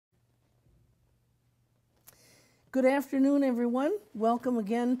Good afternoon, everyone. Welcome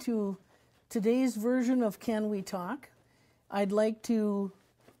again to today's version of Can We Talk. I'd like to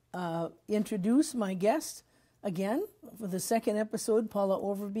introduce my guest again for the second episode, Paula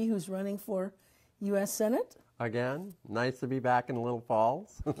Overby, who's running for U.S. Senate. Again, nice to be back in Little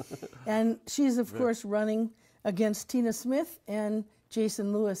Falls. And she's, of course, running against Tina Smith and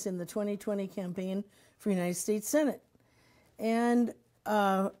Jason Lewis in the 2020 campaign for United States Senate. And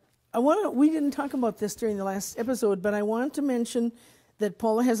we didn't talk about this during the last episode, but I want to mention that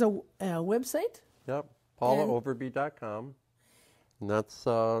Paula has a website. Yep, paulaoverby.com. And that's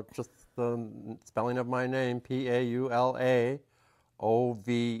just the spelling of my name,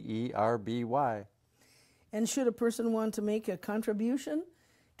 PAULAOVERBY. And should a person want to make a contribution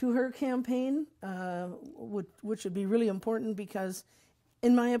to her campaign, which would be really important because,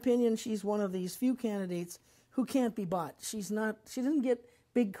 in my opinion, she's one of these few candidates who can't be bought. She doesn't get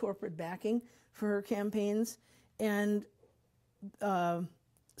big corporate backing for her campaigns, and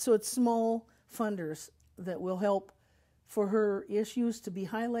so it's small funders that will help for her issues to be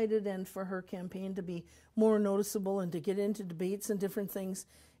highlighted and for her campaign to be more noticeable and to get into debates and different things.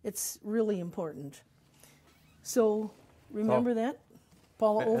 It's really important. So remember that,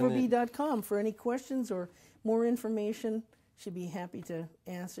 paulaoverby.com for any questions or more information. She'd be happy to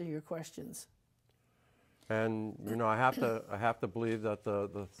answer your questions. And I have to believe that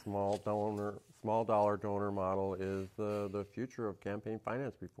the small dollar donor model is the future of campaign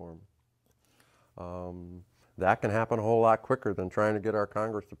finance reform. That can happen a whole lot quicker than trying to get our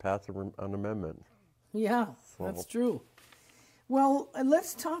Congress to pass an amendment. Yeah, that's true. Well,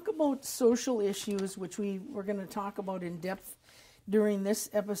 let's talk about social issues, which we're going to talk about in depth during this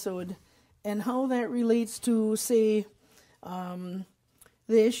episode, and how that relates to, say, the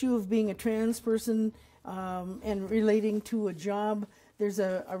issue of being a trans person and relating to a job. There's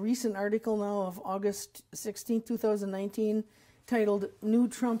a recent article now of August 16, 2019, titled "New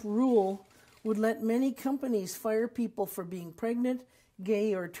Trump Rule Would Let Many Companies Fire People for Being Pregnant,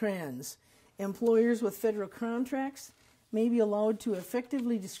 Gay, or Trans. Employers with federal contracts may be allowed to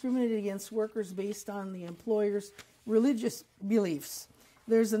effectively discriminate against workers based on the employer's religious beliefs."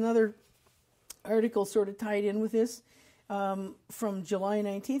 There's another article sort of tied in with this from July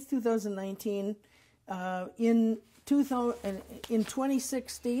 19th, 2019. In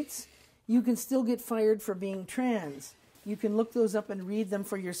 26 states, you can still get fired for being trans. You can look those up and read them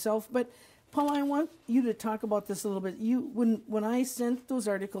for yourself. But Paula, I want you to talk about this a little bit. When I sent those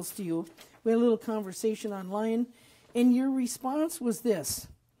articles to you, we had a little conversation online, and your response was this,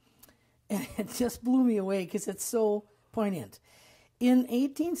 and it just blew me away because it's so poignant. In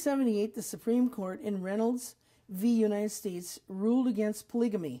 1878, the Supreme Court in Reynolds v. United States ruled against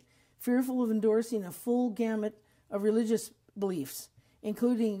polygamy, fearful of endorsing a full gamut of religious beliefs,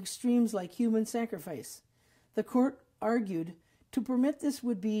 including extremes like human sacrifice. The court argued to permit this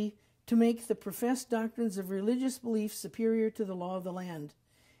would be to make the professed doctrines of religious belief superior to the law of the land,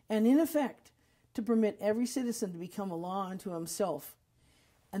 and in effect, to permit every citizen to become a law unto himself.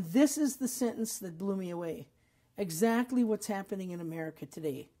 And this is the sentence that blew me away. Exactly what's happening in America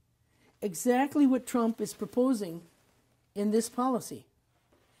today. Exactly what Trump is proposing in this policy.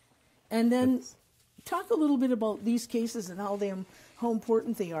 And then talk a little bit about these cases and how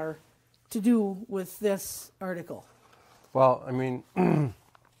important they are to do with this article. Well, I mean,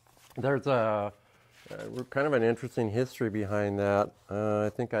 there's kind of an interesting history behind that. I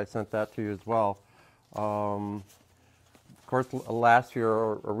think I sent that to you as well. Of course, last year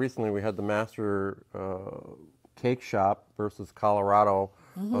or recently we had the Master Cake Shop versus Colorado.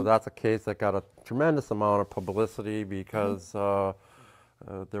 Mm-hmm. So that's a case that got a tremendous amount of publicity because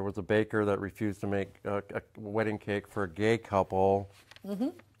there was a baker that refused to make a wedding cake for a gay couple. Mm-hmm.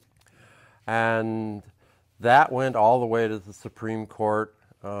 And that went all the way to the Supreme Court.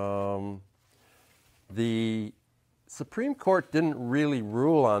 The Supreme Court didn't really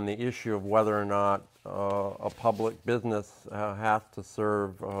rule on the issue of whether or not a public business has to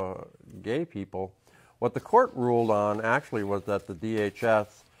serve gay people. What the court ruled on actually was that the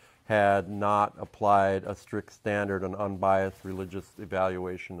DHS had not applied a strict standard and unbiased religious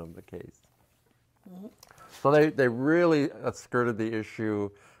evaluation of the case. Mm-hmm. So they really skirted the issue,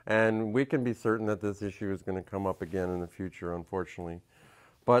 and we can be certain that this issue is going to come up again in the future, unfortunately.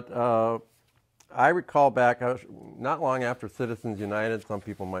 But I recall back, not long after Citizens United, some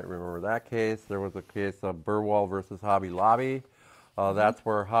people might remember that case, there was a case of Burwell versus Hobby Lobby. That's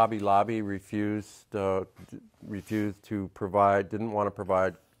where Hobby Lobby refused to provide, didn't want to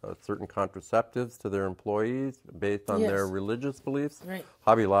provide certain contraceptives to their employees based on their religious beliefs. Right.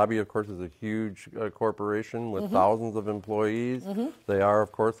 Hobby Lobby, of course, is a huge corporation with thousands of employees. They are,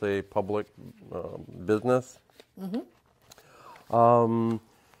 of course, a public business. And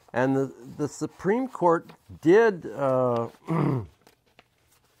the Supreme Court did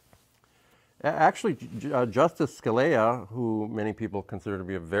actually, Justice Scalia, who many people consider to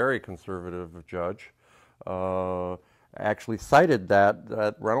be a very conservative judge, actually cited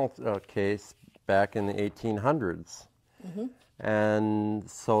that Reynolds case back in the 1800s. And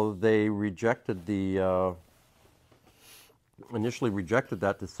so they rejected initially rejected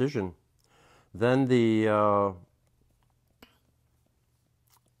that decision. Then the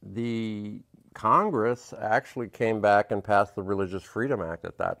Congress actually came back and passed the Religious Freedom Act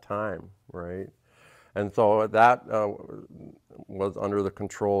at that time, right? And so that was under the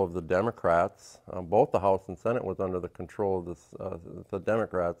control of the Democrats. Both the House and Senate was under the control of the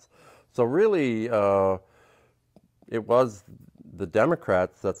Democrats. So really, it was the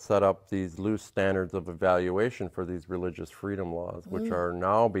Democrats that set up these loose standards of evaluation for these religious freedom laws, which are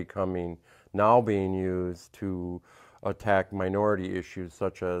now being used to attack minority issues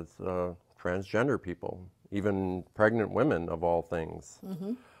such as transgender people, even pregnant women of all things.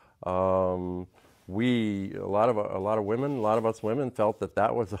 A lot of us women felt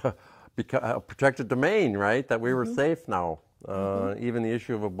that was a protected domain, right? That we were safe now. Even the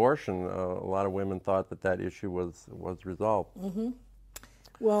issue of abortion, a lot of women thought that issue was resolved.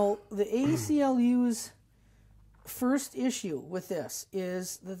 Well, the ACLU's first issue with this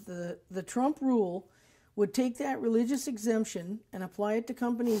is that the Trump rule would take that religious exemption and apply it to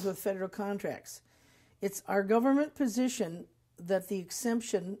companies with federal contracts. It's our government position that the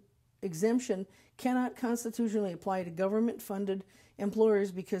exemption cannot constitutionally apply to government-funded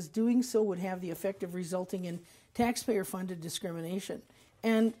employers because doing so would have the effect of resulting in taxpayer-funded discrimination.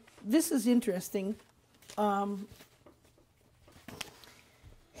 And this is interesting. Half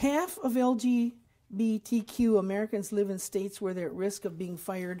of LGBTQ Americans live in states where they're at risk of being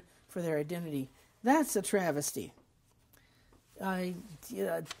fired for their identity. That's a travesty.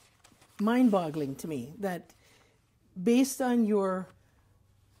 Mind-boggling to me that based on your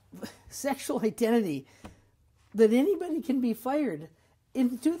sexual identity, that anybody can be fired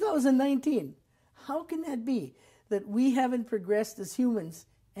in 2019. How can that be that we haven't progressed as humans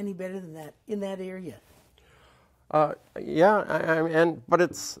any better than that in that area? But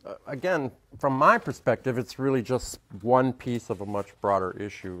it's, again, from my perspective, it's really just one piece of a much broader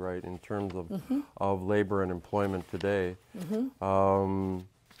issue, right, in terms of labor and employment today.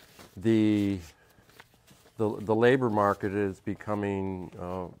 The labor market is becoming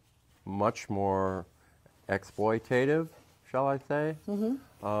much more exploitative, shall I say.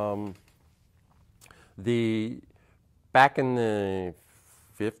 Back in the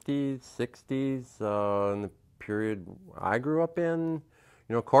 50s, 60s, in the period I grew up in,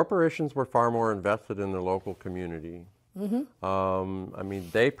 corporations were far more invested in their local community.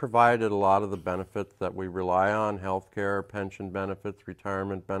 They provided a lot of the benefits that we rely on: healthcare, pension benefits,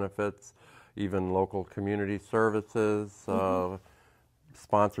 retirement benefits, even local community services,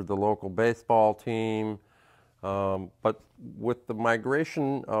 sponsored the local baseball team. But with the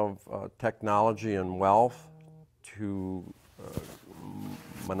migration of technology and wealth to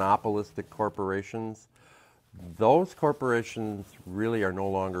monopolistic corporations, those corporations really are no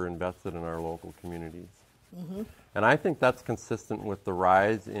longer invested in our local communities. And I think that's consistent with the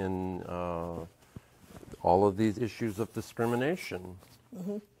rise in all of these issues of discrimination.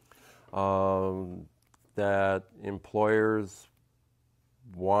 That employers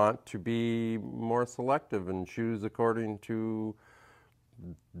want to be more selective and choose according to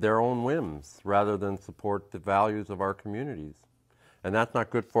their own whims rather than support the values of our communities. And that's not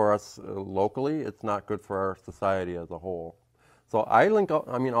good for us locally. It's not good for our society as a whole. So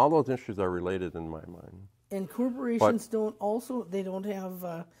all those issues are related in my mind. And corporations don't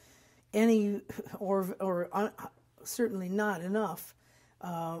have any, or certainly not enough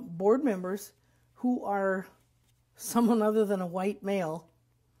board members who are someone other than a white male.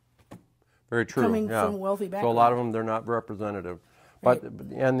 Very true. Coming from wealthy backgrounds. So a lot of them, they're not representative. But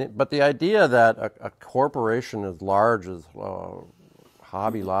the idea that a corporation as large as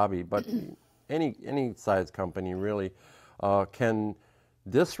Hobby Lobby, but any size company really, can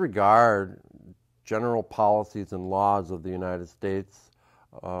disregard general policies and laws of the United States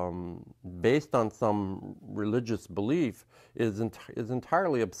based on some religious belief is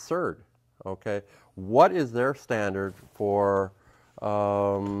entirely absurd. Okay, what is their standard for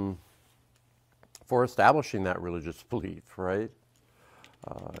establishing that religious belief, right?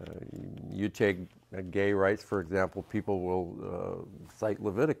 You take gay rights, for example, people will cite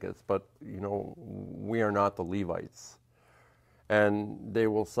Leviticus, but we are not the Levites. And they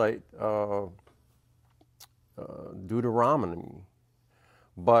will cite Deuteronomy.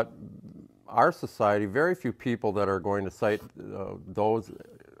 But our society, very few people that are going to cite those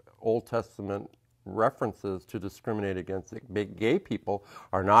Old Testament references to discriminate against gay people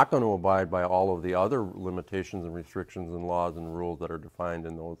are not going to abide by all of the other limitations and restrictions and laws and rules that are defined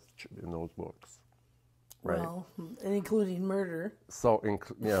in those books. Right. Well, and including murder. So,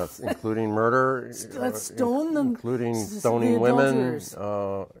 yes, including murder. Let's stone them. Including stoning women.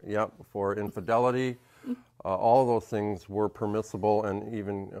 For infidelity. All of those things were permissible and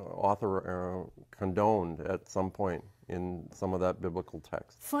even condoned at some point in some of that biblical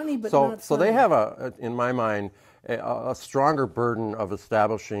text. Funny, but not funny. So they have, in my mind, a stronger burden of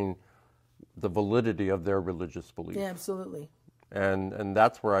establishing the validity of their religious belief. Yeah, absolutely. And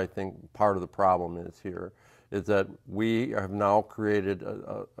that's where I think part of the problem is here, is that we have now created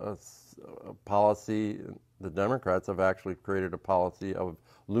a policy, the Democrats have actually created a policy of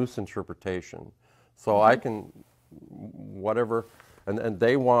loose interpretation. So I can, whatever, and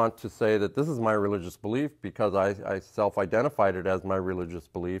they want to say that this is my religious belief because I self-identified it as my religious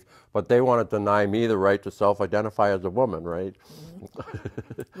belief, but they want to deny me the right to self-identify as a woman, right?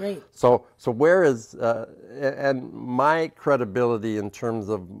 Right. So where is, and my credibility in terms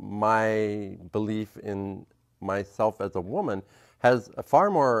of my belief in myself as a woman has a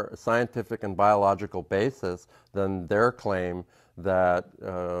far more scientific and biological basis than their claim that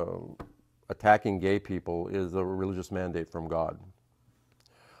attacking gay people is a religious mandate from God.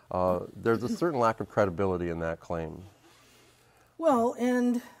 There's a certain lack of credibility in that claim. Well,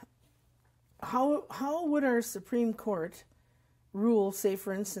 and how would our Supreme Court rule, say,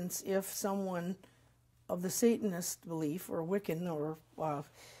 for instance, if someone of the Satanist belief or Wiccan or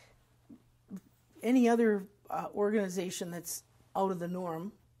any other organization that's out of the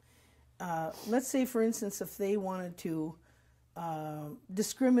norm, let's say, for instance, if they wanted to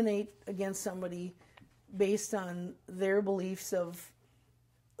discriminate against somebody based on their beliefs of,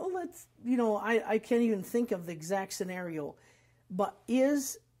 I can't even think of the exact scenario, but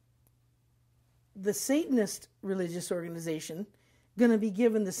is the Satanist religious organization going to be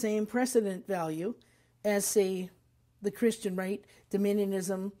given the same precedent value as, say, the Christian right,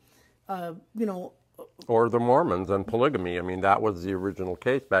 dominionism, or the Mormons and polygamy? I mean, that was the original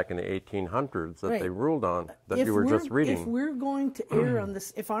case back in the 1800s that they ruled on, that you were just reading. If we're going to err on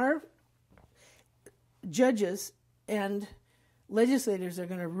this, if our judges and legislators are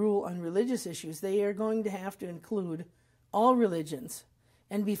going to rule on religious issues, they are going to have to include all religions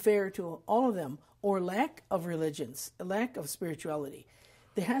and be fair to all of them, or lack of religions, a lack of spirituality.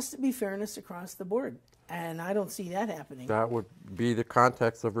 There has to be fairness across the board, and I don't see that happening. That would be the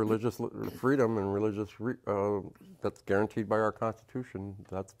context of religious freedom and religious that's guaranteed by our Constitution.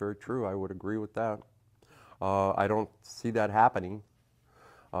 That's very true. I would agree with that. I don't see that happening,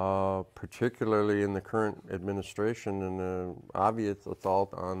 particularly in the current administration and the obvious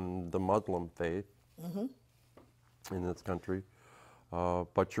assault on the Muslim faith in this country.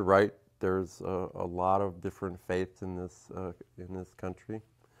 But you're right. There's a lot of different faiths in this country.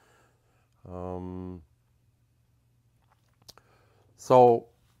 So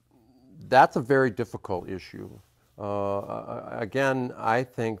that's a very difficult issue. Again, I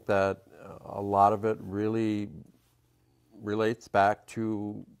think that a lot of it really relates back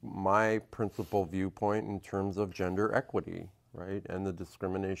to my principal viewpoint in terms of gender equity, right, and the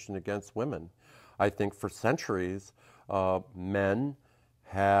discrimination against women. I think for centuries, men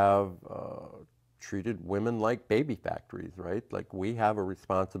have treated women like baby factories, right? Like, we have a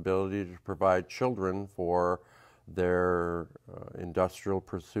responsibility to provide children for their industrial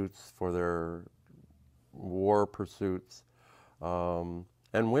pursuits, for their war pursuits, and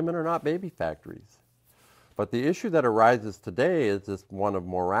women are not baby factories. But the issue that arises today is this one of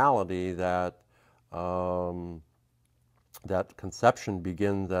morality, that that conception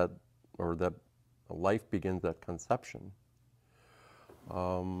begins at, or that life begins at conception,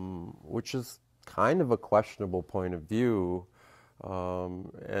 which is kind of a questionable point of view.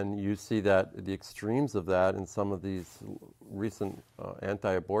 And you see that the extremes of that in some of these recent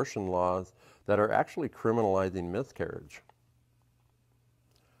anti-abortion laws that are actually criminalizing miscarriage,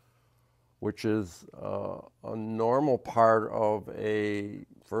 which is a normal part of a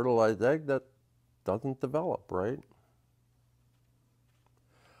fertilized egg that doesn't develop, right?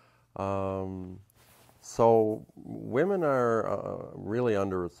 So women are really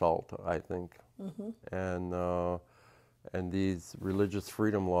under assault, I think, and these religious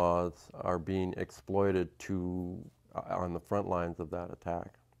freedom laws are being exploited on the front lines of that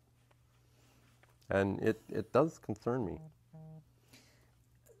attack. And it does concern me.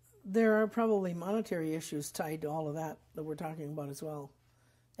 There are probably monetary issues tied to all of that we're talking about as well.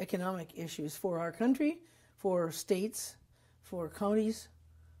 Economic issues for our country, for states, for counties,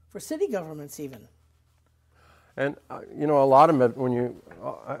 for city governments even. And you know, a lot of it, when you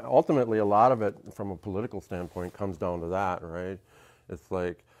ultimately, a lot of it from a political standpoint comes down to that, right? It's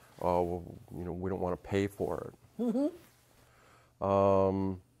like, oh, well, you know, we don't want to pay for it.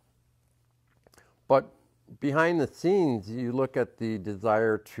 But behind the scenes, you look at the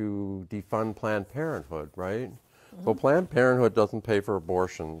desire to defund Planned Parenthood, right? So Planned Parenthood doesn't pay for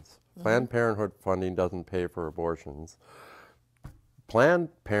abortions. Planned Parenthood funding doesn't pay for abortions. Planned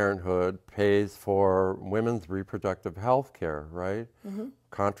Parenthood pays for women's reproductive health care, right?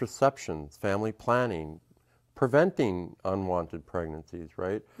 Contraceptions, family planning, preventing unwanted pregnancies,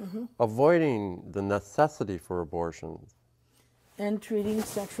 right? Avoiding the necessity for abortions. And treating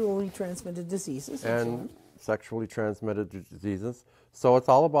sexually transmitted diseases. And sexually transmitted diseases. So it's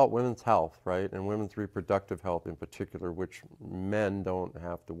all about women's health, right? And women's reproductive health in particular, which men don't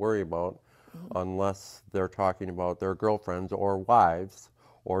have to worry about unless they're talking about their girlfriends or wives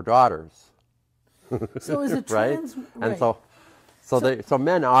or daughters. So is it trans? Right? And so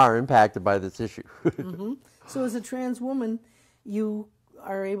men are impacted by this issue. So as a trans woman, you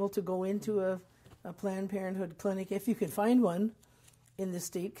are able to go into a Planned Parenthood clinic, if you can find one in the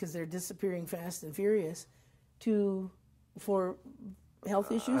state, because they're disappearing fast and furious, for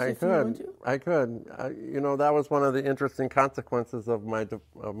health issues. I could. You know, that was one of the interesting consequences of my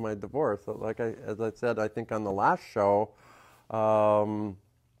divorce. So as I said, I think on the last show, I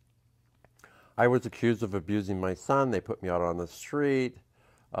was accused of abusing my son. They put me out on the street.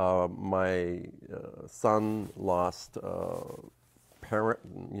 My son lost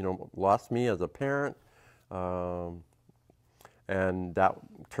lost me as a parent, and that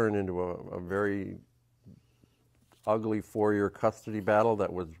turned into a very ugly 4-year custody battle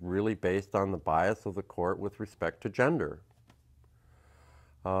that was really based on the bias of the court with respect to gender.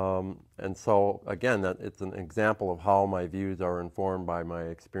 And so, again, it's an example of how my views are informed by my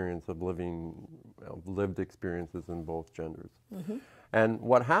experience of lived experiences in both genders. And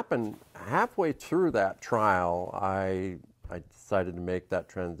what happened halfway through that trial, I decided to make that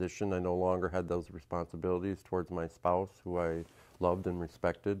transition. I no longer had those responsibilities towards my spouse, who I loved and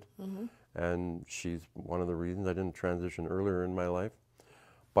respected. And she's one of the reasons I didn't transition earlier in my life.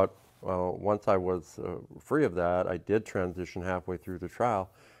 But once I was free of that, I did transition halfway through the trial.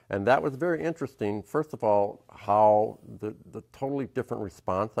 And that was very interesting. First of all, how the totally different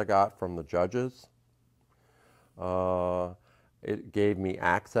response I got from the judges. It gave me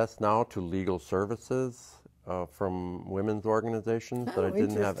access now to legal services from women's organizations that I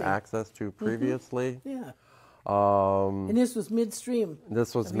didn't have access to previously. Yeah. And this was midstream.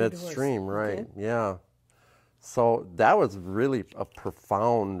 This was midstream, right? Okay. Yeah. So that was really a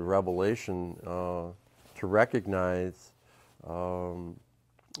profound revelation to recognize.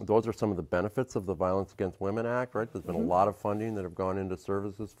 Those are some of the benefits of the Violence Against Women Act, right? There's been a lot of funding that have gone into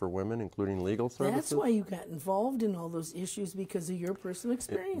services for women, including legal services. That's why you got involved in all those issues, because of your personal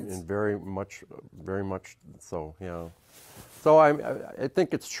experience. And very much so, yeah. So I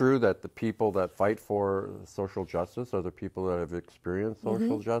think it's true that the people that fight for social justice are the people that have experienced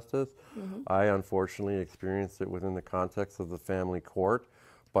social justice. I unfortunately experienced it within the context of the family court,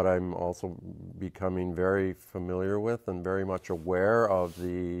 but I'm also becoming very familiar with and very much aware of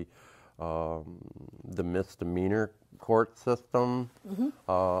the misdemeanor court system,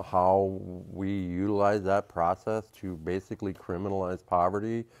 how we utilize that process to basically criminalize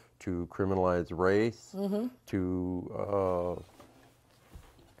poverty, to criminalize race, to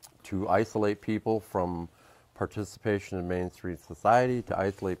isolate people from participation in mainstream society, to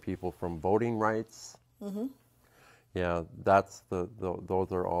isolate people from voting rights. Yeah,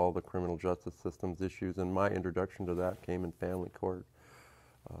 those are all the criminal justice system's issues, and my introduction to that came in family court.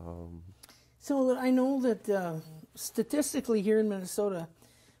 So I know that statistically here in Minnesota,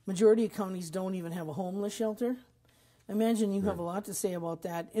 majority of counties don't even have a homeless shelter. I imagine you have a lot to say about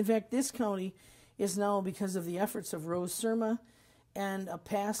that. In fact, this county is now, because of the efforts of Rose Surma and a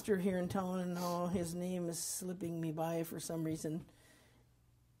pastor here in town, and now his name is slipping me by for some reason.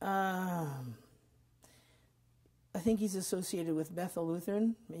 I think he's associated with Bethel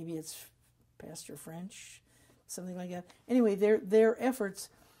Lutheran. Maybe it's Pastor French, something like that. Anyway, their efforts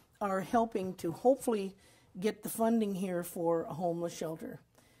are helping to hopefully get the funding here for a homeless shelter,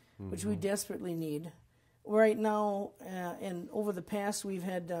 which we desperately need. Right now, and over the past, we've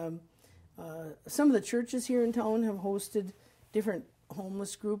had some of the churches here in town have hosted different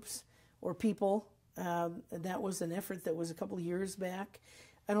homeless groups or people. That was an effort that was a couple of years back.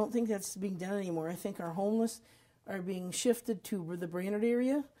 I don't think that's being done anymore. I think our homeless are being shifted to the Brainerd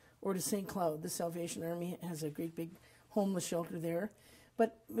area or to St. Cloud. The Salvation Army has a great big homeless shelter there.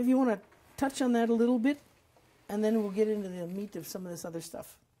 But if you want to touch on that a little bit, and then we'll get into the meat of some of this other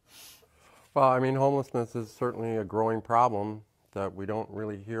stuff. Well, I mean, homelessness is certainly a growing problem that we don't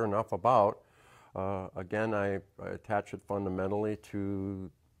really hear enough about. Again, I attach it fundamentally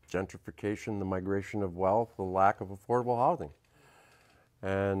to gentrification, the migration of wealth, the lack of affordable housing,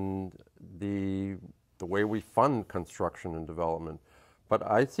 and the way we fund construction and development. But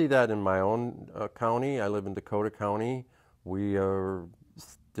I see that in my own county. I live in Dakota County. We are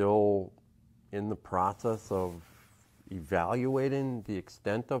still in the process of evaluating the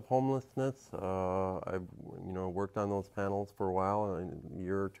extent of homelessness. I've worked on those panels for a while, a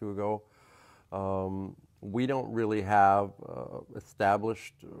year or two ago. We don't really have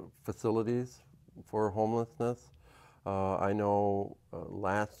established facilities for homelessness. I know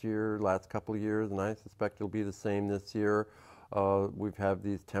last couple of years, and I suspect it'll be the same this year, we've had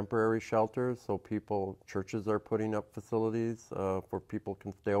these temporary shelters, so churches are putting up facilities for people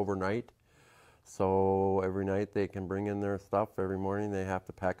can stay overnight. So every night they can bring in their stuff. Every morning they have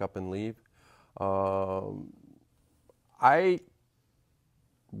to pack up and leave. I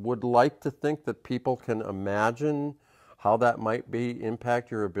would like to think that people can imagine how that might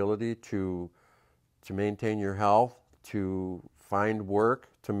impact your ability to maintain your health, to find work,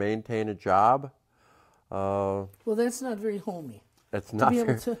 to maintain a job. Well, that's not very homey. It's not.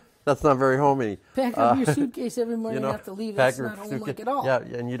 That's not very homey. Pack up your suitcase every morning and have to leave. That's not home-like at all. Yeah,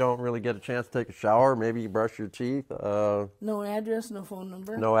 and you don't really get a chance to take a shower. Maybe you brush your teeth. No address, no phone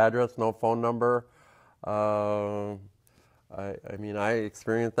number. No address, no phone number. I mean, I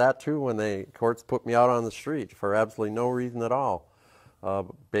experienced that too when the courts put me out on the street for absolutely no reason at all,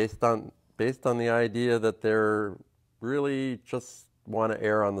 based on the idea that they're really just want to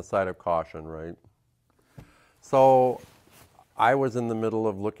err on the side of caution, right? So I was in the middle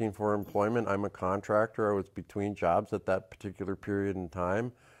of looking for employment. I'm a contractor. I was between jobs at that particular period in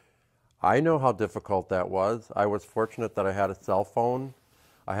time. I know how difficult that was. I was fortunate that I had a cell phone.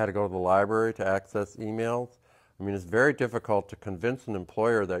 I had to go to the library to access emails. I mean, it's very difficult to convince an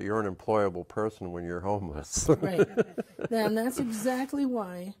employer that you're an employable person when you're homeless. Right. And that's exactly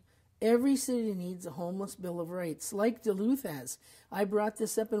why every city needs a homeless bill of rights, like Duluth has. I brought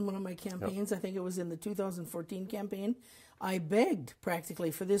this up in one of my campaigns. Yep. I think it was in the 2014 campaign. I begged practically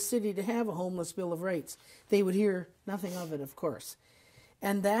for this city to have a homeless bill of rights. They would hear nothing of it, of course.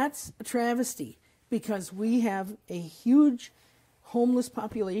 And that's a travesty because we have a huge homeless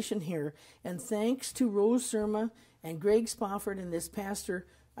population here. And thanks to Rose Surma and Greg Spofford and this pastor,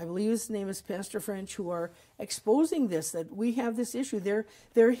 I believe his name is Pastor French, who are exposing this, that we have this issue.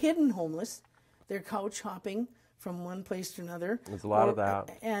 They're hidden homeless. They're couch hopping from one place to another. There's a lot of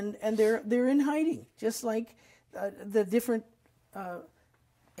that. And they're in hiding, just like the different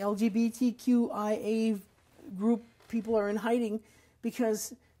LGBTQIA group people are in hiding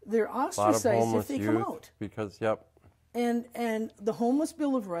because they're ostracized if they come out. Because, yep. And the Homeless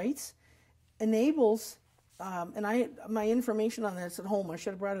Bill of Rights enables, and my information on that's at home. I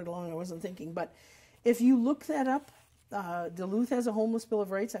should have brought it along. I wasn't thinking. But if you look that up, Duluth has a Homeless Bill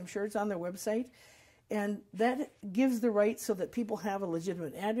of Rights. I'm sure it's on their website. And that gives the right so that people have a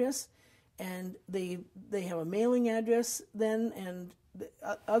legitimate address, and they have a mailing address then, and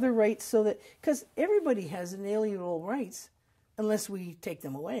other rights so that, because everybody has inalienable rights unless we take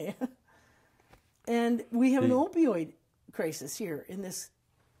them away. And we have an opioid crisis here in this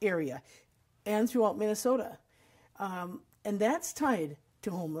area and throughout Minnesota. And that's tied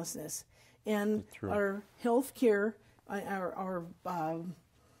to homelessness. And our health care,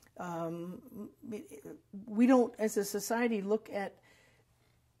 we don't, as a society, look at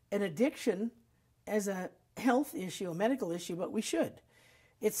an addiction as a health issue, a medical issue, but we should.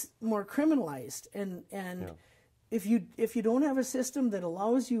 It's more criminalized. And if you don't have a system that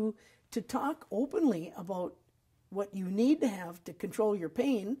allows you to talk openly about what you need to have to control your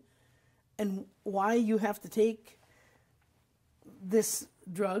pain and why you have to take this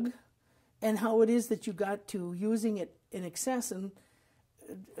drug and how it is that you got to using it in excess or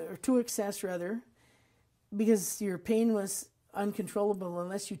to excess rather, because your pain was uncontrollable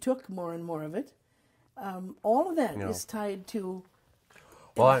unless you took more and more of it. All of that is tied to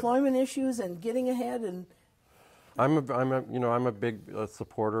employment issues and getting ahead. And I'm a big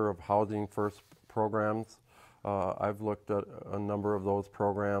supporter of housing first programs. I've looked at a number of those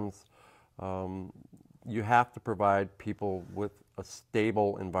programs. You have to provide people with a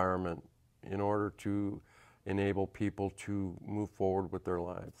stable environment in order to enable people to move forward with their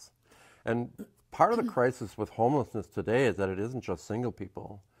lives. And part of the crisis with homelessness today is that it isn't just single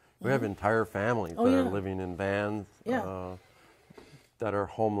people. We have entire families that are living in vans that are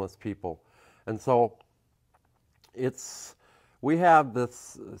homeless people. And so we have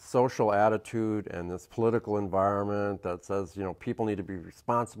this social attitude and this political environment that says, people need to be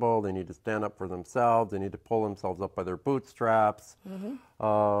responsible, they need to stand up for themselves, they need to pull themselves up by their bootstraps.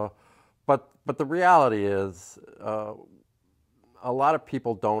 But the reality is, a lot of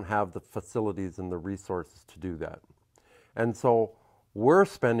people don't have the facilities and the resources to do that. And so we're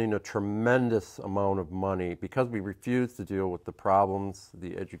spending a tremendous amount of money because we refuse to deal with the problems,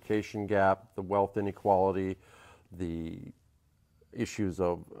 the education gap, the wealth inequality, the issues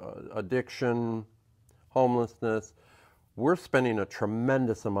of addiction, homelessness. We're spending a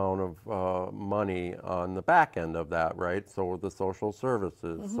tremendous amount of money on the back end of that, right? So the social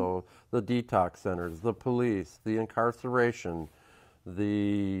services, so the detox centers, the police, the incarceration,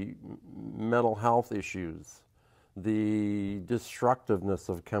 the mental health issues, the destructiveness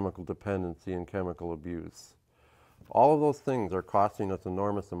of chemical dependency and chemical abuse. All of those things are costing us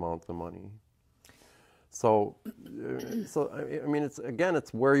enormous amounts of money. So I mean,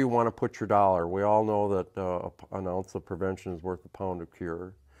 it's where you want to put your dollar. We all know that an ounce of prevention is worth a pound of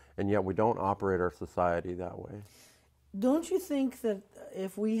cure, and yet we don't operate our society that way. Don't you think that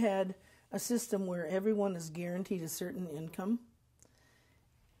if we had a system where everyone is guaranteed a certain income,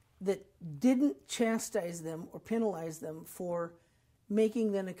 that didn't chastise them or penalize them for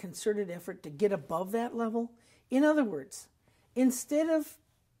making then a concerted effort to get above that level? In other words, instead of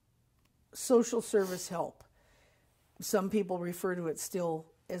social service help, some people refer to it still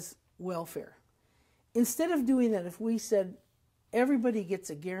as welfare. Instead of doing that, if we said everybody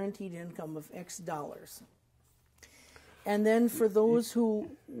gets a guaranteed income of X dollars, and then for those who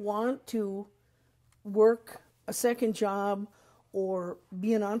want to work a second job or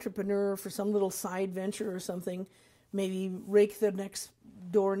be an entrepreneur for some little side venture or something, maybe rake the next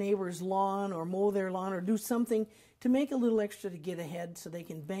door neighbor's lawn or mow their lawn or do something to make a little extra to get ahead so they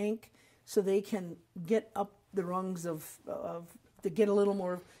can bank, so they can get up the rungs of to get a little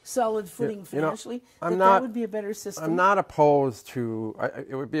more solid footing financially. That would be a better system. I'm not opposed to,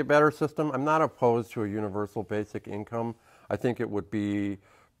 it would be a better system. I'm not opposed to a universal basic income. I think it would be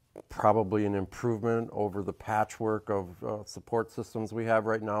probably an improvement over the patchwork of support systems we have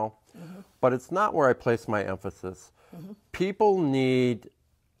right now. But it's not where I place my emphasis. People need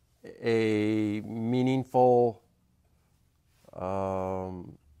a meaningful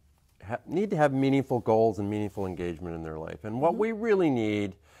need to have meaningful goals and meaningful engagement in their life. And what we really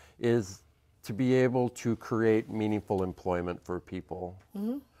need is to be able to create meaningful employment for people.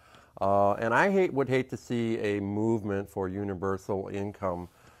 And I would hate to see a movement for universal income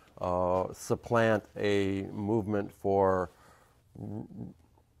supplant a movement for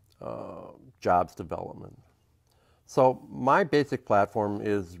jobs development. So my basic platform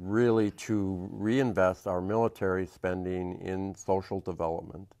is really to reinvest our military spending in social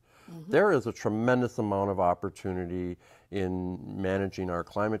development. There is a tremendous amount of opportunity in managing our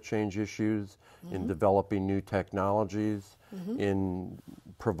climate change issues, in developing new technologies, in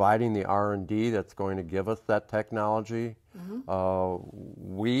providing the R&D that's going to give us that technology.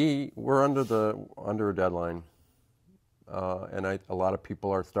 We're under a deadline, and a lot of people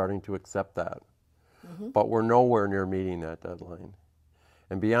are starting to accept that. But we're nowhere near meeting that deadline.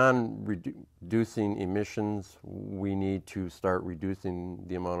 And beyond reducing emissions, we need to start reducing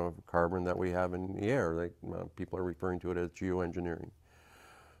the amount of carbon that we have in the air. Like, people are referring to it as geoengineering.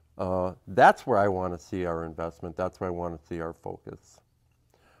 That's where I want to see our investment. That's where I want to see our focus.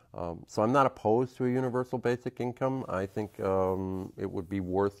 So I'm not opposed to a universal basic income. I think it would be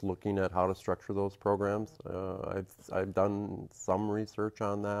worth looking at how to structure those programs. I've done some research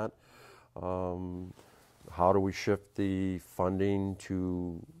on that. How do we shift the funding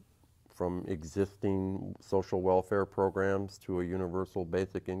from existing social welfare programs to a universal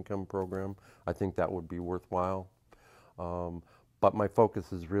basic income program? I think that would be worthwhile. But my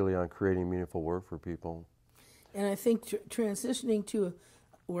focus is really on creating meaningful work for people. And I think transitioning to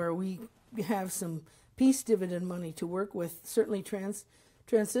where we have some peace dividend money to work with, certainly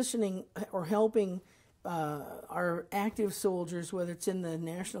transitioning or helping our active soldiers, whether it's in the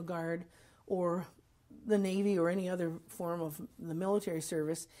National Guard or the Navy or any other form of the military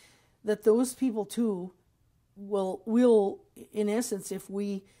service, that those people too will in essence, if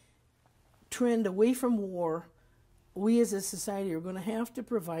we trend away from war, we as a society are going to have to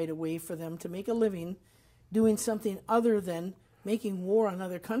provide a way for them to make a living doing something other than making war on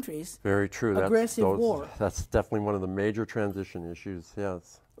other countries. Very true. Aggressive war. That's definitely one of the major transition issues,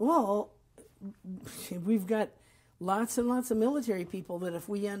 yes. Well, we've got lots and lots of military people that if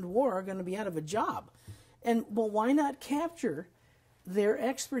we end war are going to be out of a job. Well, why not capture their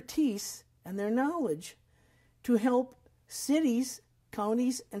expertise and their knowledge to help cities,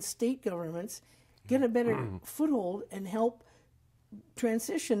 counties, and state governments get a better foothold and help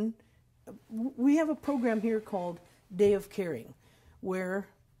transition, we have a program here called Day of Caring, where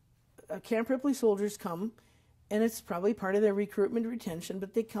Camp Ripley soldiers come, and it's probably part of their recruitment retention,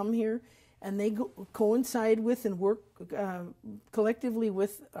 but they come here and they coincide with and work collectively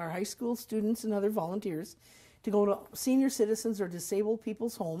with our high school students and other volunteers to go to senior citizens or disabled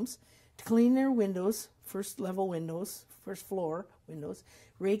people's homes to clean their windows, first floor windows,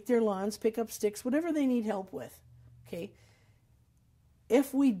 rake their lawns, pick up sticks, whatever they need help with. Okay.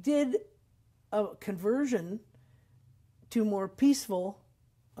 If we did a conversion to more peaceful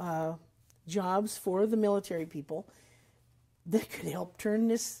jobs for the military people, that could help turn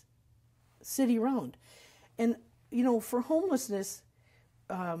this city around. And, you know, for homelessness,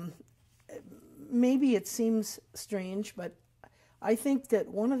 maybe it seems strange, but I think that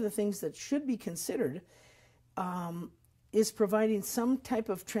one of the things that should be considered is providing some type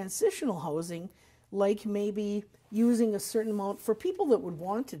of transitional housing, like maybe using a certain amount for people that would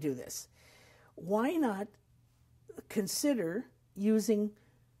want to do this. Why not consider using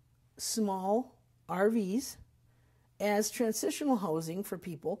small RVs as transitional housing for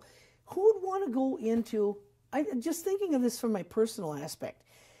people who would want to go into, I'm just thinking of this from my personal aspect.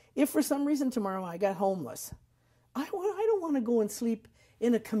 If for some reason tomorrow I got homeless, I don't want to go and sleep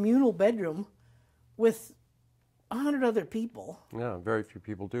in a communal bedroom with 100 other people. Yeah, very few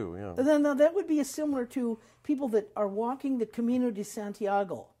people do, yeah. Then that would be similar to people that are walking the Camino de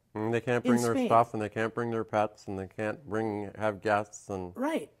Santiago. And they can't bring their stuff, and they can't bring their pets, and they can't have guests. And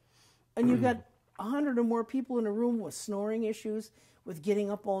right. And you've got 100 or more people in a room with snoring issues, with getting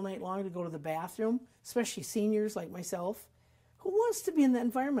up all night long to go to the bathroom, especially seniors like myself. Who wants to be in that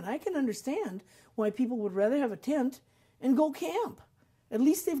environment? I can understand why people would rather have a tent and go camp. At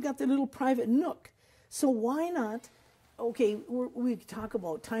least they've got their little private nook. So why not, okay, we talk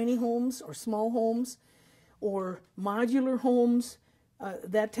about tiny homes or small homes or modular homes,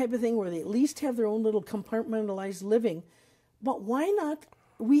 that type of thing where they at least have their own little compartmentalized living. But why not,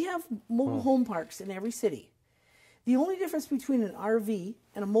 we have mobile home parks in every city. The only difference between an RV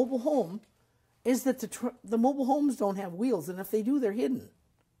and a mobile home is that the mobile homes don't have wheels, and if they do, they're hidden.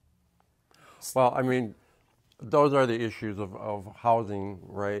 Well, I mean, those are the issues of housing,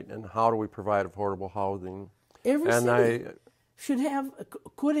 right? And how do we provide affordable housing? Every city should have,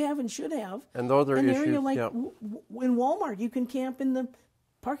 could have, and should have. And those are an issues. Area like in Walmart, you can camp in the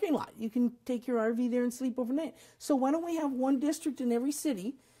parking lot. You can take your RV there and sleep overnight. So why don't we have one district in every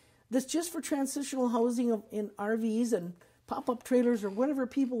city that's just for transitional housing in RVs and pop-up trailers or whatever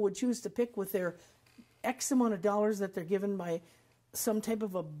people would choose to pick with their X amount of dollars that they're given by some type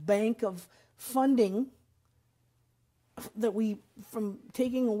of a bank of funding, that we, from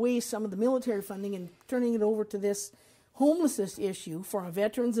taking away some of the military funding and turning it over to this homelessness issue for our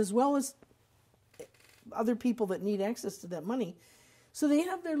veterans as well as other people that need access to that money. So they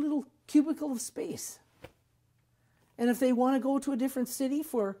have their little cubicle of space. And if they want to go to a different city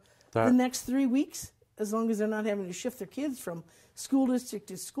for the next 3 weeks, as long as they're not having to shift their kids from school district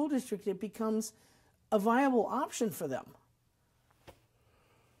to school district, it becomes a viable option for them.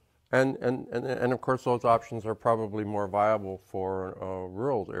 And of course, those options are probably more viable for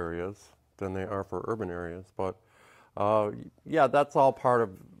rural areas than they are for urban areas. But yeah, that's all part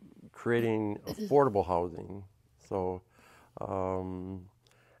of creating affordable housing. So,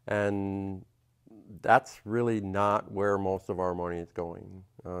 and that's really not where most of our money is going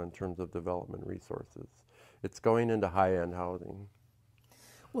in terms of development resources. It's going into high-end housing.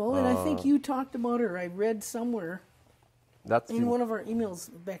 Well, and I think you talked about, or I read somewhere, in one of our emails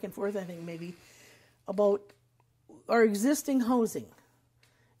back and forth, I think maybe, about our existing housing.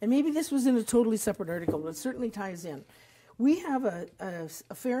 And maybe this was in a totally separate article, but it certainly ties in. We have a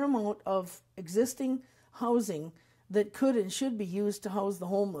fair amount of existing housing that could and should be used to house the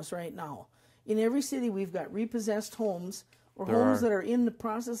homeless right now. In every city, we've got repossessed homes or homes that are in the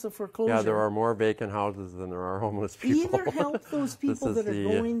process of foreclosure. Yeah, there are more vacant houses than there are homeless people. Either help those people that are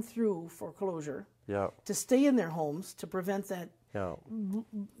going through foreclosure to stay in their homes to prevent that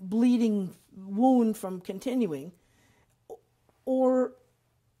bleeding wound from continuing, or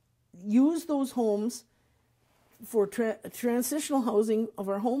use those homes for transitional housing of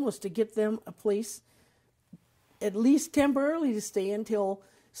our homeless to get them a place at least temporarily to stay until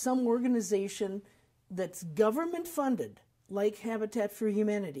some organization that's government funded, like Habitat for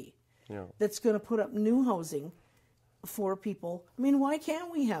Humanity, that's going to put up new housing for people. I mean, why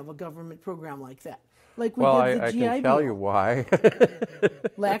can't we have a government program like that? Like we did the GI Bill. I can tell you why.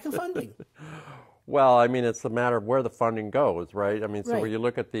 Lack of funding. Well, I mean, it's a matter of where the funding goes, right? I mean, so Right. when you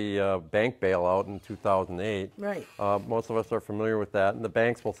look at the bank bailout in 2008, Right. most of us are familiar with that, and the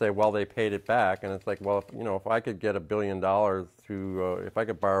banks will say, well, they paid it back, and it's like, well, if I could get $1 billion if I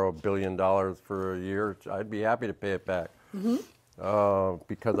could borrow $1 billion for a year, I'd be happy to pay it back,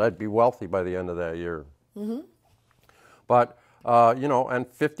 because I'd be wealthy by the end of that year. But, and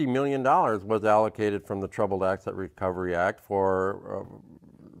 $50 million was allocated from the Troubled Asset Recovery Act for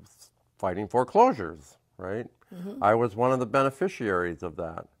fighting foreclosures, right? I was one of the beneficiaries of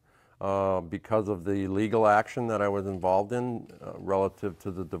that because of the legal action that I was involved in relative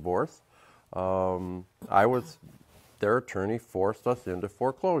to the divorce. Their attorney forced us into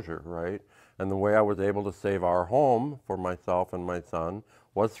foreclosure, right? And the way I was able to save our home for myself and my son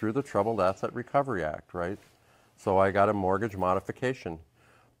was through the Troubled Asset Recovery Act, right? So I got a mortgage modification.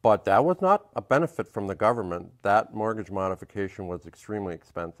 But that was not a benefit from the government. That mortgage modification was extremely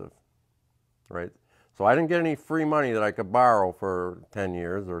expensive, right? So I didn't get any free money that I could borrow for 10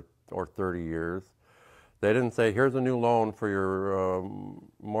 years or 30 years. They didn't say, here's a new loan for your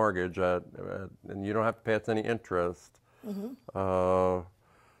mortgage, and you don't have to pay us any interest. So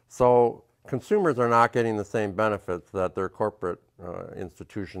consumers are not getting the same benefits that their corporate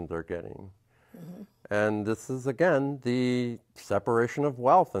institutions are getting. And this is, again, the separation of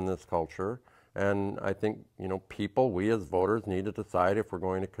wealth in this culture. And I think, we as voters need to decide if we're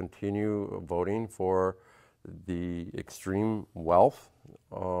going to continue voting for the extreme wealth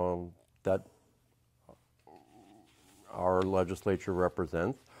that our legislature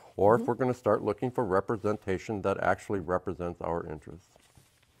represents, or if we're going to start looking for representation that actually represents our interests.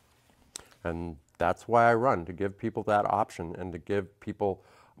 And that's why I run, to give people that option and to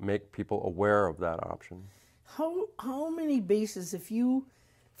make people aware of that option. How many bases, if you,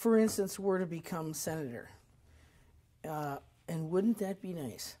 for instance, were to become senator, and wouldn't that be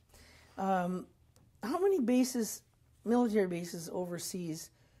nice? How many bases, military bases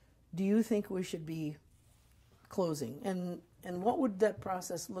overseas, do you think we should be closing? And what would that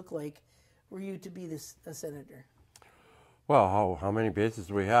process look like were you to be a senator? Well, how many bases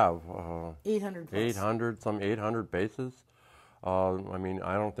do we have? 800 plus. 800 bases.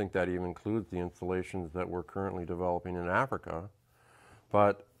 I don't think that even includes the installations that we're currently developing in Africa.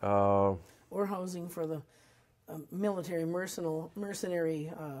 But or housing for the military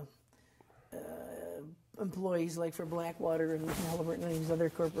mercenary employees, like for Blackwater and Halliburton and these other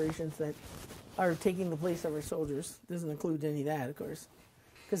corporations that are taking the place of our soldiers. Doesn't include any of that, of course,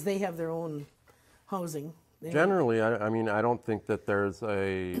 because they have their own housing. Generally, I don't think that there's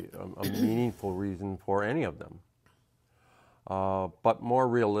a meaningful reason for any of them. But more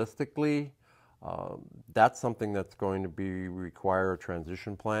realistically, that's something that's going to require a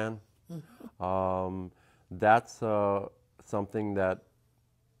transition plan. That's something that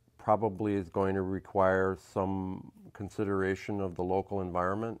probably is going to require some consideration of the local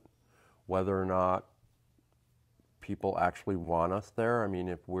environment, whether or not people actually want us there.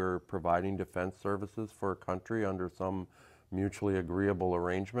 If we're providing defense services for a country under some mutually agreeable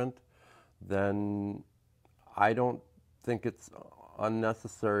arrangement, then I don't think it's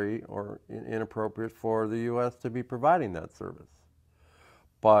unnecessary or inappropriate for the U.S. to be providing that service.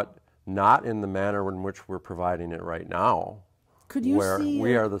 But not in the manner in which we're providing it right now, where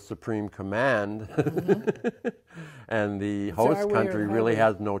we are the supreme command and the host country really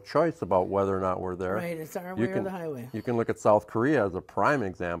has no choice about whether or not we're there. Right, it's our way or the highway. You can look at South Korea as a prime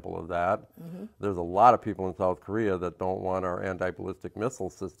example of that. There's a lot of people in South Korea that don't want our anti-ballistic missile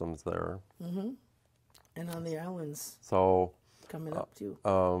systems there. And on the islands coming up too.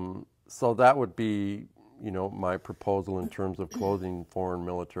 So that would be, my proposal in terms of closing foreign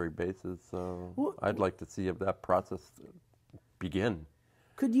military bases. I'd like to see if that process begin.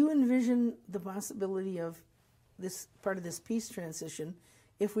 Could you envision the possibility of this part of this peace transition,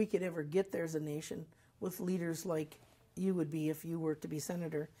 if we could ever get there as a nation, with leaders like you would be if you were to be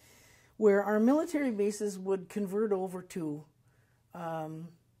senator, where our military bases would convert over to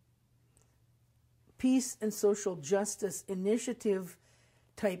peace and social justice initiative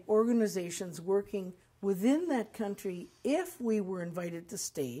type organizations working within that country, if we were invited to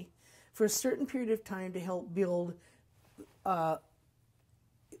stay for a certain period of time to help build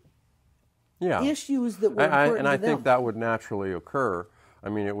issues that were important and I to them. think that would naturally occur.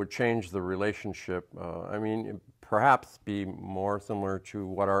 It would change the relationship. Perhaps be more similar to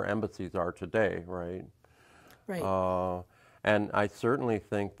what our embassies are today, right? Right. And I certainly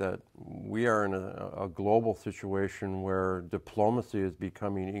think that we are in a global situation where diplomacy is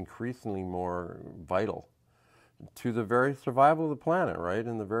becoming increasingly more vital to the very survival of the planet, right?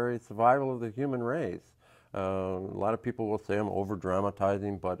 And the very survival of the human race. A lot of people will say I'm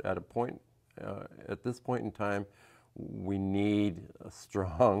over-dramatizing, but at a point at this point in time, we need a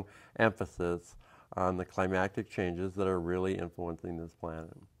strong emphasis on the climatic changes that are really influencing this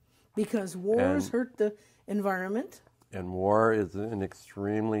planet. Because wars hurt the environment. And war is an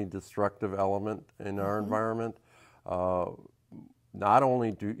extremely destructive element in our environment. Not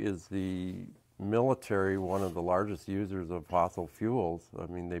only is the military one of the largest users of fossil fuels, I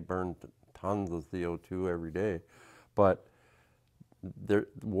mean, they burn tons of CO2 every day, but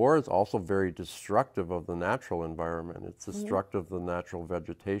war is also very destructive of the natural environment. It's destructive of the natural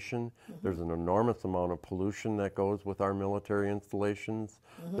vegetation. There's an enormous amount of pollution that goes with our military installations.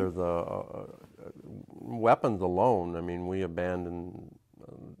 There's weapons alone. I mean, we abandon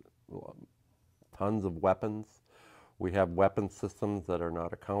tons of weapons. We have weapon systems that are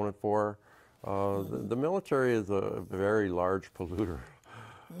not accounted for. The military is a very large polluter.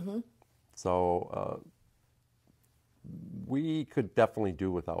 So we could definitely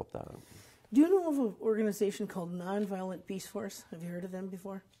do without that. Do you know of an organization called Nonviolent Peace Force? Have you heard of them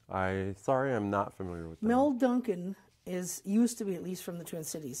before? Sorry, I'm not familiar with them. Mel Duncan used to be, at least from the Twin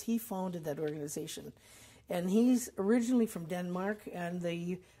Cities. He founded that organization. And he's originally from Denmark, and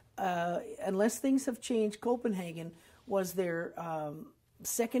unless things have changed, Copenhagen was their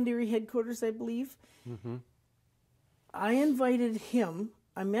secondary headquarters, I believe. I invited him.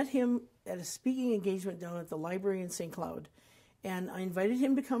 I met him at a speaking engagement down at the library in St. Cloud. And I invited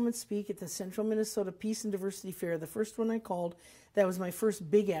him to come and speak at the Central Minnesota Peace and Diversity Fair, the first one I called. That was my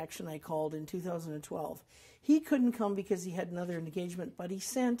first big action I called in 2012. He couldn't come because he had another engagement, but he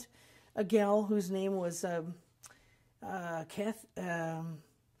sent a gal whose name was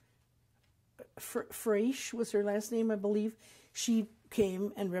Freisch was her last name, I believe. She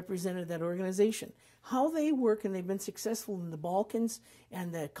came and represented that organization. How they work, and they've been successful in the Balkans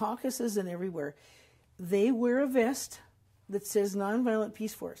and the Caucasus and everywhere. They wear a vest that says Nonviolent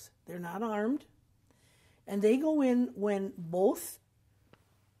Peace Force. They're not armed. And they go in when both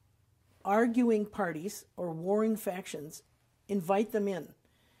arguing parties or warring factions invite them in.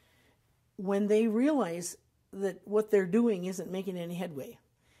 When they realize that what they're doing isn't making any headway.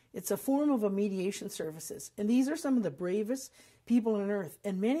 It's a form of a mediation services. And these are some of the bravest people on earth.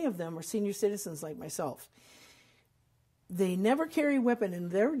 And many of them are senior citizens like myself. They never carry a weapon. In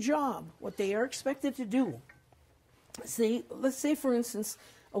their job, what they are expected to do, let's say, for instance,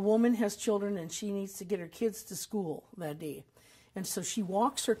 a woman has children and she needs to get her kids to school that day. And so she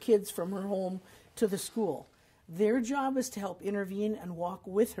walks her kids from her home to the school. Their job is to help intervene and walk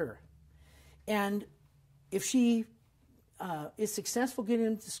with her. And if she is successful getting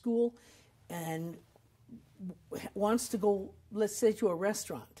them to school and wants to go, let's say, to a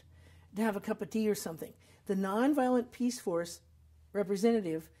restaurant to have a cup of tea or something, the Nonviolent Peace Force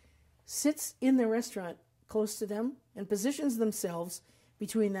representative sits in the restaurant close to them and positions themselves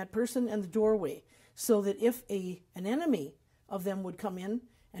between that person and the doorway so that if an enemy of them would come in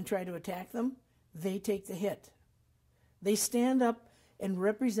and try to attack them, they take the hit. They stand up and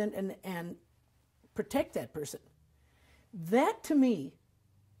represent and protect that person. That, to me,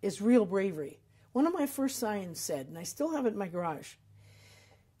 is real bravery. One of my first signs said, and I still have it in my garage,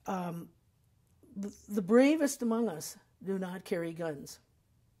 the bravest among us do not carry guns.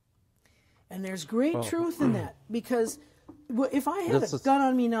 And there's great truth in that, because if I had a gun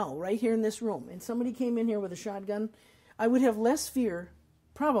on me now, right here in this room, and somebody came in here with a shotgun, I would have less fear,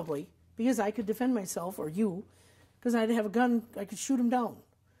 probably, because I could defend myself, or you, because I'd have a gun, I could shoot them down.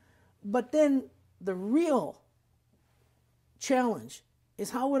 But then the real challenge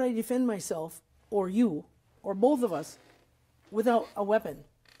is, how would I defend myself, or you, or both of us, without a weapon?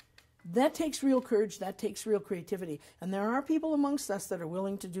 That takes real courage, that takes real creativity. And there are people amongst us that are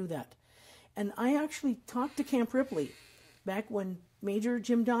willing to do that. And I actually talked to Camp Ripley back when Major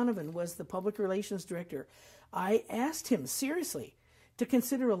Jim Donovan was the public relations director. I asked him seriously to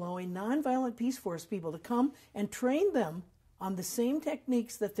consider allowing Nonviolent Peace Force people to come and train them on the same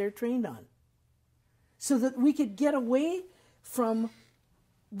techniques that they're trained on, so that we could get away from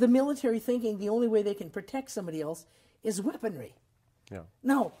the military thinking the only way they can protect somebody else is weaponry. Yeah.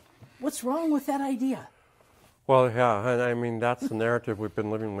 Now, what's wrong with that idea? Well, yeah, and I mean, that's the narrative we've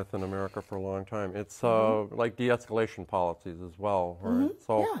been living with in America for a long time. It's like de-escalation policies as well, right?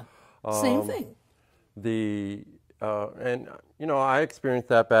 So, yeah, same thing. And, you know, I experienced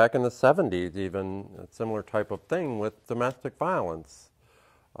that back in the 70s, even a similar type of thing with domestic violence.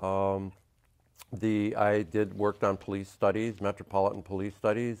 I worked on police studies, metropolitan police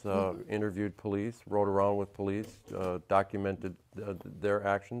studies, interviewed police, rode around with police, documented their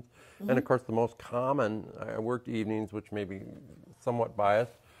actions. And of course, the most common, I worked evenings, which may be somewhat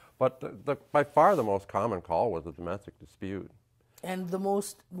biased, but by far the most common call was a domestic dispute. And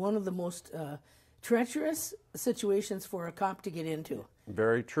one of the most treacherous situations for a cop to get into.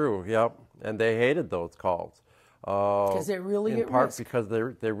 Very true. Yep, and they hated those calls. Because they're really in at part risk. because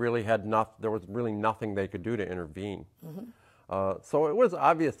they really had there was really nothing they could do to intervene. So it was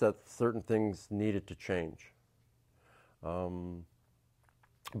obvious that certain things needed to change.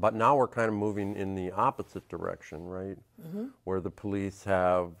 But now we're kind of moving in the opposite direction, right? Where the police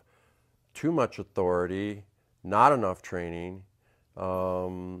have too much authority, not enough training.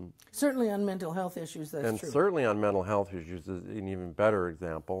 Certainly on mental health issues, that's and true. certainly on mental health issues is an even better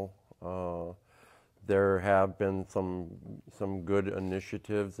example. There have been some good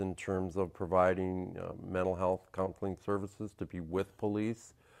initiatives in terms of providing mental health counseling services to be with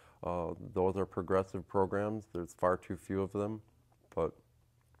police. Those are progressive programs. There's far too few of them, but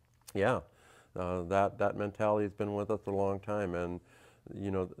yeah, that mentality has been with us a long time, and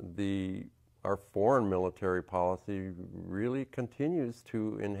you know our foreign military policy really continues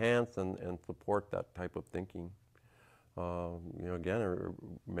to enhance and support that type of thinking. You know, again,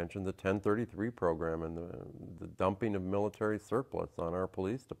 I mentioned the 1033 program and the dumping of military surplus on our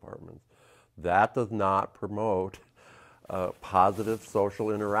police departments. That does not promote positive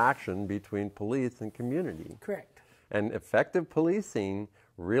social interaction between police and community. Correct. And effective policing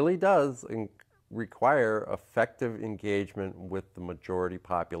really does require effective engagement with the majority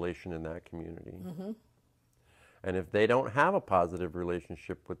population in that community. And if they don't have a positive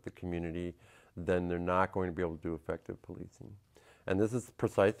relationship with the community, then they're not going to be able to do effective policing. And this is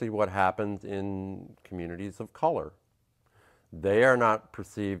precisely what happens in communities of color. They are not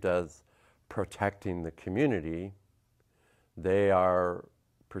perceived as protecting the community. They are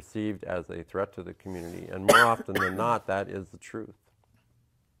perceived as a threat to the community. And more often than not, that is the truth.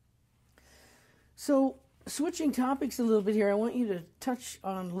 So, switching topics a little bit here, I want you to touch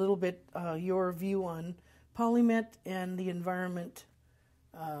on a little bit your view on polymet and the environment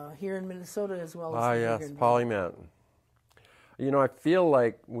here in Minnesota as well as yes, polymet. You know, I feel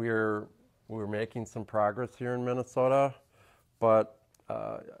like we're making some progress here in Minnesota, but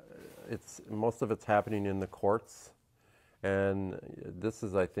most of it's happening in the courts, and this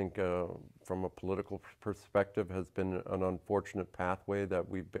is, I think, from a political perspective, has been an unfortunate pathway that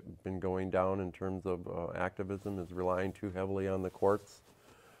we've been going down in terms of activism, is relying too heavily on the courts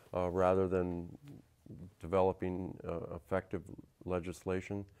rather than developing effective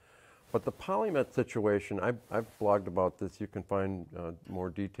legislation. But the polymet situation, I've blogged about this. You can find more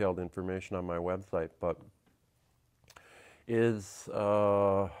detailed information on my website, but is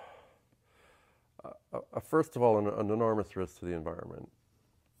first of all an enormous risk to the environment.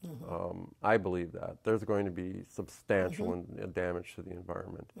 I believe that there's going to be substantial damage to the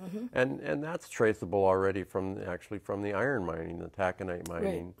environment, and that's traceable already from the iron mining, the taconite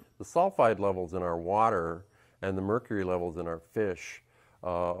mining. Right. The sulfide levels in our water and the mercury levels in our fish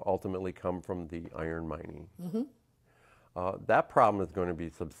ultimately come from the iron mining. That problem is going to be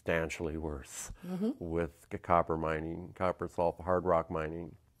substantially worse with copper mining, hard rock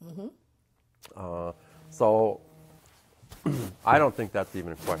mining. So I don't think that's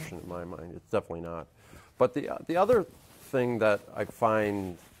even a question in my mind. It's definitely not. But the other thing that I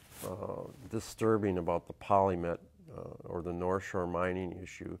find disturbing about the polymet or the North Shore mining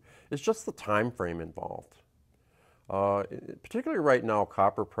issue is just the time frame involved. Particularly right now,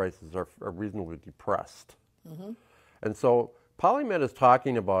 copper prices are reasonably depressed. And so polymet is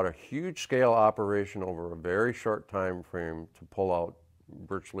talking about a huge scale operation over a very short time frame to pull out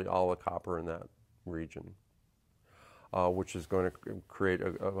virtually all the copper in that region, which is going to create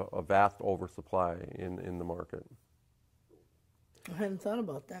a vast oversupply in the market. I hadn't thought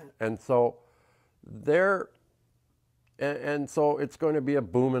about that. And so so it's going to be a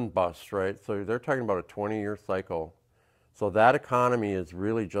boom and bust, right? So they're talking about a 20-year cycle. So that economy is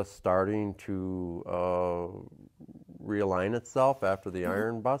really just starting to realign itself after the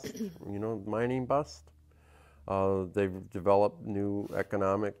iron bust, mining bust. They've developed new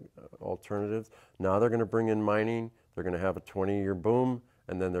economic alternatives. Now they're going to bring in mining. They're going to have a 20-year boom,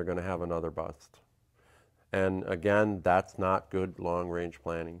 and then they're going to have another bust. And again, that's not good long-range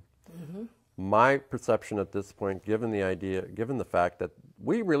planning. My perception at this point, given the fact that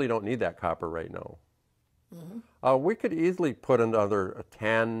we really don't need that copper right now, we could easily put another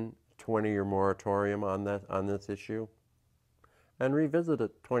 10, 20-year moratorium on this issue and revisit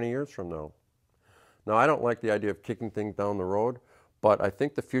it 20 years from now. Now, I don't like the idea of kicking things down the road, but I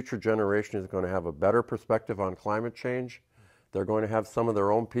think the future generation is going to have a better perspective on climate change. They're going to have some of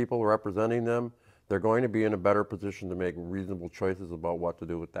their own people representing them. They're going to be in a better position to make reasonable choices about what to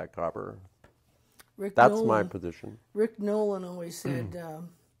do with that copper. That's my position. Rick Nolan always said,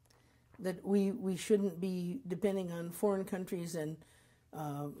 that we shouldn't be depending on foreign countries and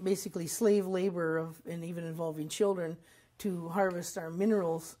basically slave labor and even involving children to harvest our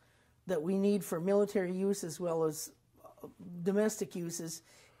minerals that we need for military use as well as domestic uses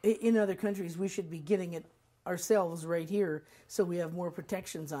in other countries. We should be getting it ourselves right here so we have more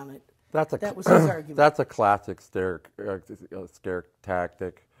protections on it. That was his argument. That's a classic scare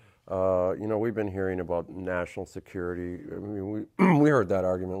tactic. We've been hearing about national security. I mean, we heard that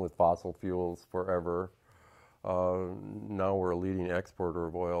argument with fossil fuels forever. Now we're a leading exporter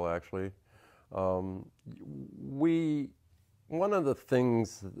of oil, actually. One of the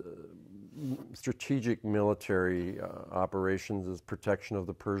things, strategic military operations is protection of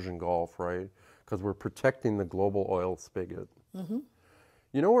the Persian Gulf, right? Because we're protecting the global oil spigot. Mm-hmm.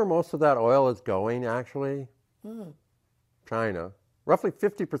 You know where most of that oil is going, actually? China. Roughly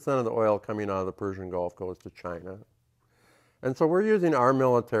 50% of the oil coming out of the Persian Gulf goes to China. And so we're using our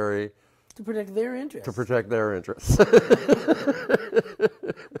military to protect their interests. To protect their interests.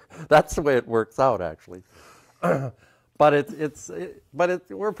 That's the way it works out, actually. But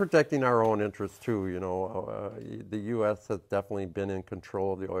we're protecting our own interests too. The U.S. has definitely been in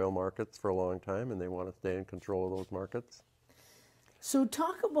control of the oil markets for a long time, and they want to stay in control of those markets. So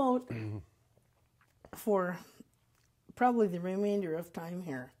talk about, for probably the remainder of time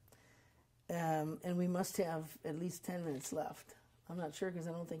here, and we must have at least 10 minutes left. I'm not sure because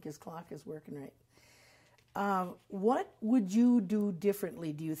I don't think his clock is working right. What would you do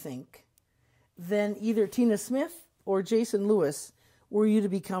differently, do you think, than either Tina Smith or Jason Lewis were you to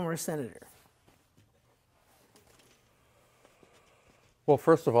become our senator? Well,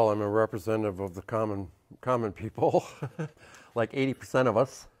 first of all, I'm a representative of the common people, like 80% of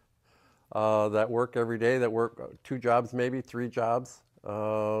us that work every day, that work 2 jobs, maybe 3 jobs,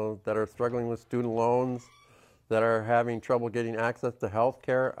 that are struggling with student loans, that are having trouble getting access to health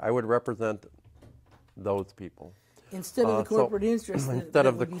care. I would represent those people. Instead of the corporate interest. Instead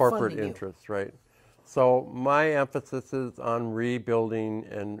of the corporate interest, right. So my emphasis is on rebuilding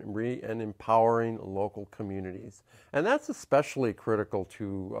and empowering local communities. And that's especially critical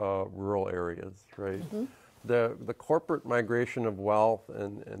to rural areas, right? Mm-hmm. The corporate migration of wealth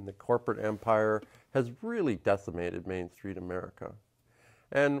and the corporate empire has really decimated Main Street America.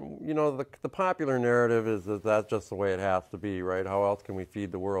 And, the popular narrative is that that's just the way it has to be, right? How else can we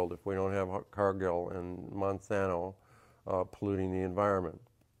feed the world if we don't have Cargill and Monsanto polluting the environment?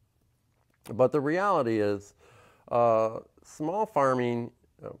 But the reality is small farming,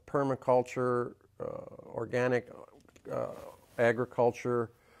 permaculture, organic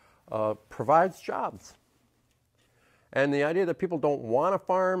agriculture provides jobs. And the idea that people don't want to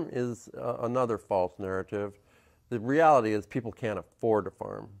farm is another false narrative. The reality is people can't afford to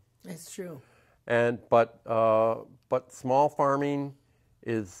farm. It's true. But small farming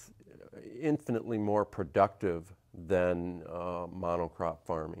is infinitely more productive than monocrop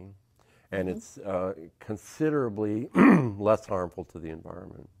farming. And it's considerably less harmful to the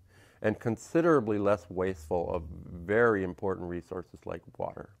environment and considerably less wasteful of very important resources like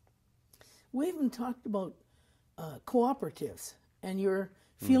water. We even talked about cooperatives and your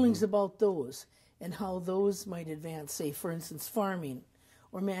feelings about those and how those might advance, say, for instance, farming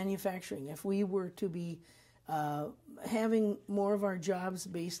or manufacturing. If we were to be having more of our jobs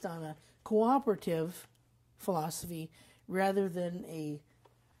based on a cooperative philosophy rather than a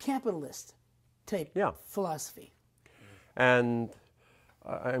capitalist type philosophy. And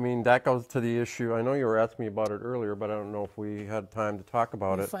I mean, that goes to the issue. I know you were asking me about it earlier, but I don't know if we had time to talk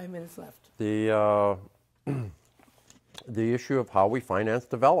about it. 5 minutes left. The issue of how we finance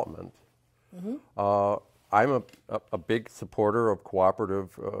development. Mm-hmm. I'm a big supporter of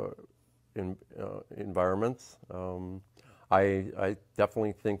cooperative environments. I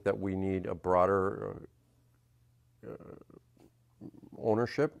definitely think that we need a broader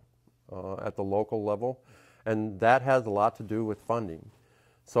ownership at the local level, and that has a lot to do with funding.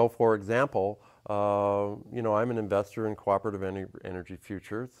 So, for example, I'm an investor in cooperative energy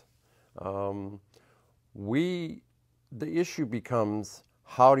futures. The issue becomes,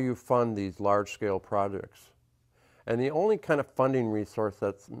 how do you fund these large-scale projects? And the only kind of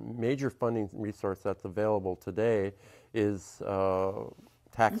major funding resource that's available today is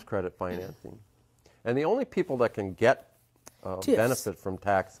tax credit financing. And the only people that can get benefit from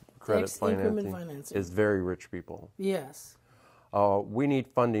tax credit financing is very rich people. Yes. We need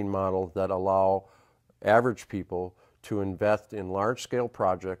funding models that allow average people to invest in large-scale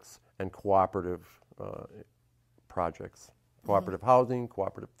projects and cooperative projects. Cooperative housing,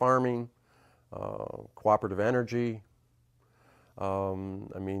 cooperative farming, cooperative energy.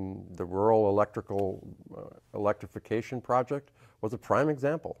 The rural electrification project was a prime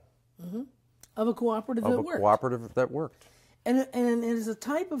example. Of a cooperative that worked. Cooperative that worked. And it is a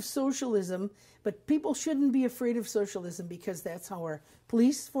type of socialism, but people shouldn't be afraid of socialism because that's how our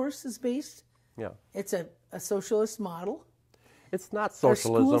police force is based. Yeah. It's a socialist model. It's not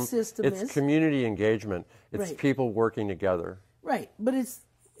socialism. Our school system it's community engagement. It's Right. people working together. Right, but it's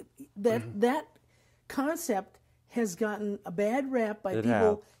that concept has gotten a bad rap by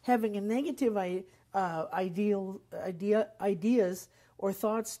people having a negative ideas or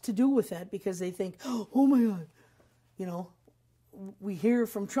thoughts to do with that because they think, oh my God, you know, we hear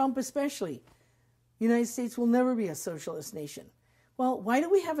from Trump especially, the United States will never be a socialist nation. Well, why do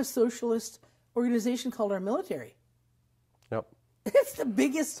we have a socialist organization called our military? Yep. It's the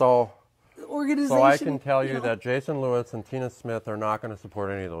biggest organization. So I can tell you that Jason Lewis and Tina Smith are not going to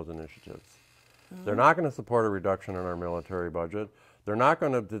support any of those initiatives. They're not going to support a reduction in our military budget. They're not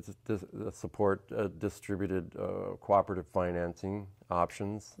going to support distributed cooperative financing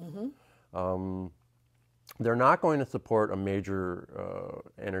options. They're not going to support a major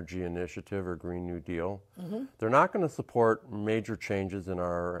energy initiative or Green New Deal. They're not going to support major changes in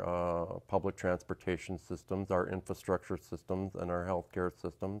our public transportation systems, our infrastructure systems, and our healthcare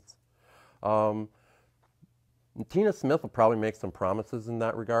systems. Tina Smith will probably make some promises in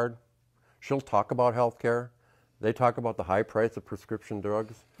that regard. She'll talk about healthcare. They talk about the high price of prescription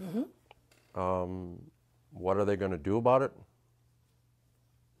drugs. What are they going to do about it?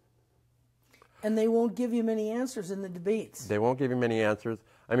 And they won't give you many answers in the debates. They won't give you many answers.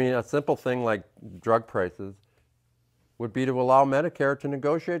 I mean, a simple thing like drug prices would be to allow Medicare to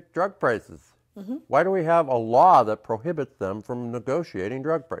negotiate drug prices. Why do we have a law that prohibits them from negotiating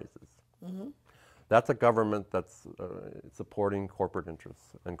drug prices? That's a government that's supporting corporate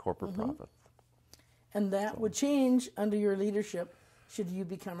interests and corporate profits. And that would change under your leadership should you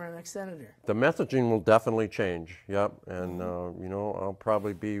become our next senator. The messaging will definitely change. Yep, and you know, I'll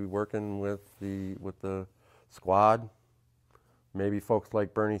probably be working with the squad, maybe folks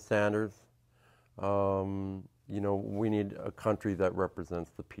like Bernie Sanders. You know, we need a country that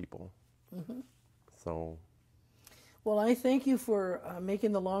represents the people. So. Well, I thank you for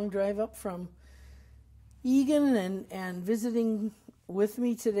making the long drive up from Egan and visiting with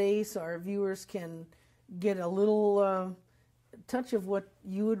me today so our viewers can get a little touch of what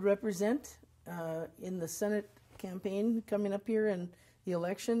you would represent in the Senate campaign coming up here and the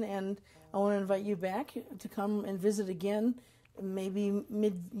election. And I want to invite you back to come and visit again, maybe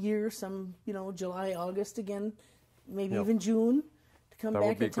mid-year, some, you know, July, August again, maybe even June, to come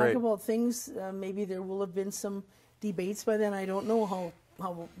back and talk about things. Maybe there will have been some debates by then. I don't know how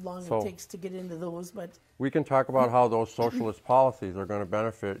long it takes to get into those, but we can talk about how those socialist policies are going to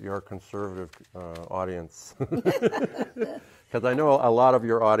benefit your conservative audience. Because I know a lot of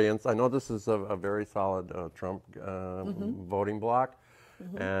your audience, I know this is a very solid Trump voting bloc,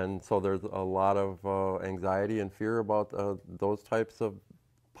 and so there's a lot of anxiety and fear about those types of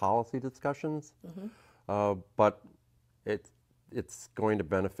policy discussions, but it's going to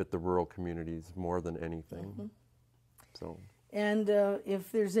benefit the rural communities more than anything. So. And if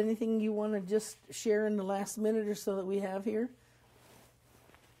there's anything you want to just share in the last minute or so that we have here,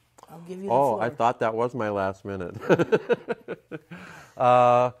 I'll give you the floor. Oh, I thought that was my last minute.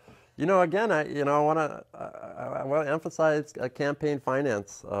 You know, again, I want to emphasize campaign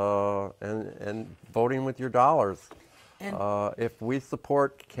finance and voting with your dollars. And if we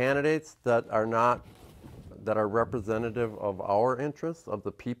support candidates that are representative of our interests, of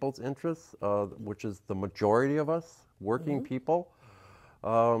the people's interests, which is the majority of us, working people,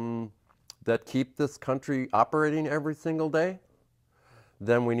 that keep this country operating every single day,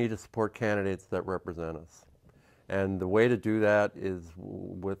 then we need to support candidates that represent us. And the way to do that is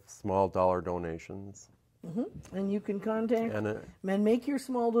with small dollar donations. And you can contact and make your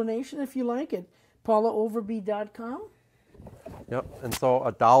small donation if you like at paulaoverby.com. Yep, and so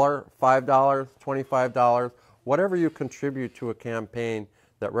 $1, $5, $25, whatever you contribute to a campaign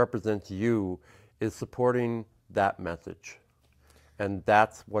that represents you is supporting that message. And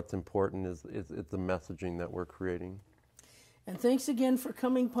that's what's important is the messaging that we're creating. And thanks again for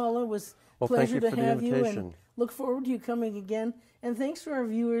coming, Paula. It was a pleasure to have you and look forward to you coming again. And thanks to our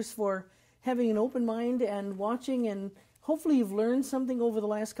viewers for having an open mind and watching, and hopefully you've learned something over the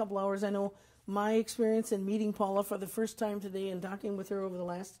last couple hours. I know my experience in meeting Paula for the first time today and talking with her over the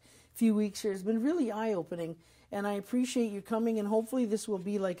last few weeks here has been really eye-opening. And I appreciate you coming, and hopefully this will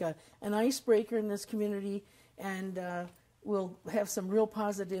be like an icebreaker in this community, and we'll have some real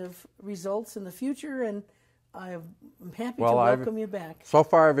positive results in the future, and I'm happy to welcome you back. So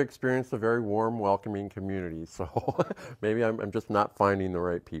far I've experienced a very warm, welcoming community, so maybe I'm just not finding the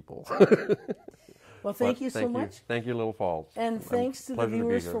right people. Well, Well, thank you so much. Thank you, Little Falls. And thanks to the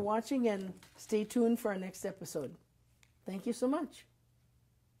viewers for here. watching, and stay tuned for our next episode. Thank you so much.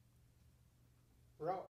 We're out.